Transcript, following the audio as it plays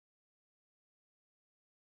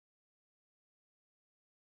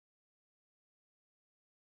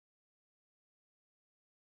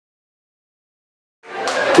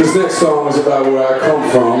This next song is about where I come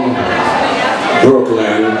from,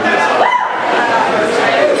 Brooklyn.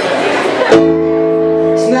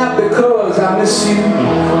 It's not because I miss you.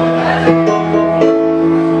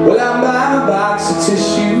 Well, I'm buying a box of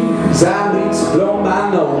tissues. I need to blow my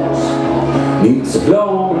nose. Need to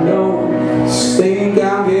blow my nose. Think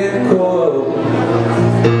I'm getting cold.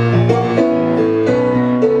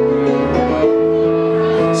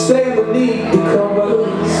 Stay beneath the covers.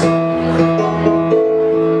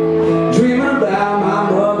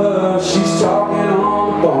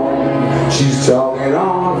 She's talking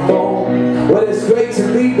on the phone. Well, it's great to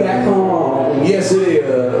be back home. Yes, it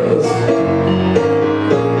is.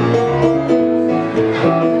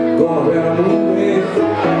 Gonna rent a movie.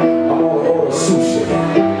 I'm gonna order sushi.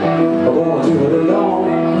 I'm gonna do it alone.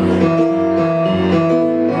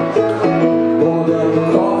 Gonna get some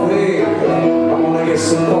coffee. I'm gonna get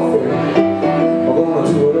some coffee. I'm gonna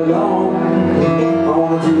do it alone. I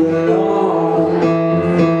wanna do it alone.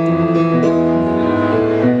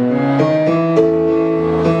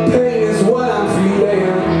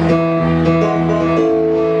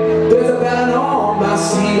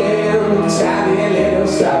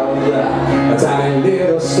 Tiny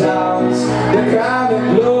little stars, the kind that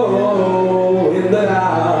glow in the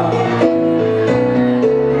dark.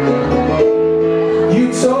 You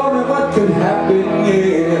told me what could happen,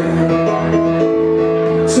 yeah,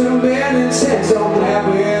 to men intent on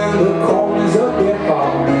having the corners of their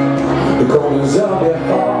heart. The corners of their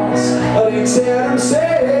hearts, they tear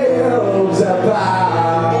themselves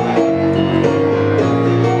apart.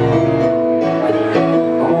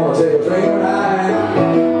 I'm gonna take a train ride.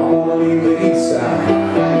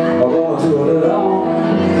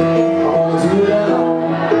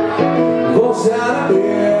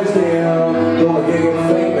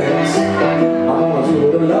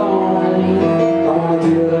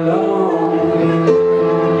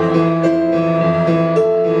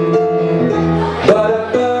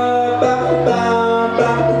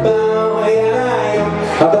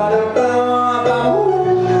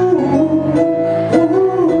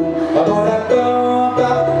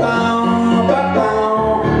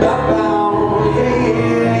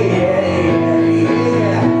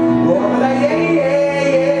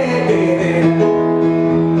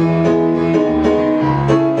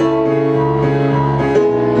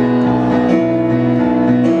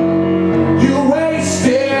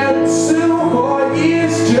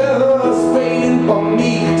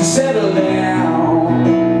 Settle down.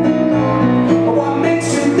 What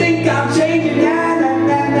makes you think I'm changing now? I'm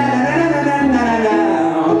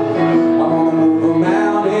gonna move a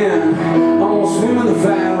mountain. I'm gonna swim in the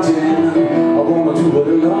fountain. I'm gonna do it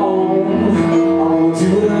alone. I'm gonna do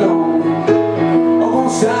it alone. I'm gonna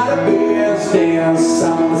start a beer's dance.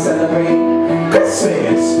 I'm gonna celebrate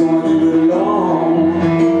Christmas. I'm gonna do it alone.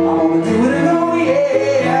 I'm gonna do it alone,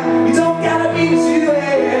 yeah. You don't gotta be too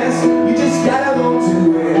ass. You just gotta go to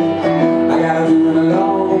it. I gotta do it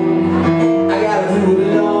alone. I gotta do it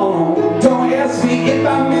alone. Don't ask me if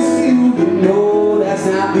I miss you, but no, that's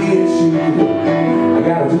not the issue. I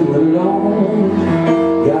gotta do it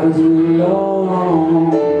alone. Gotta do it alone.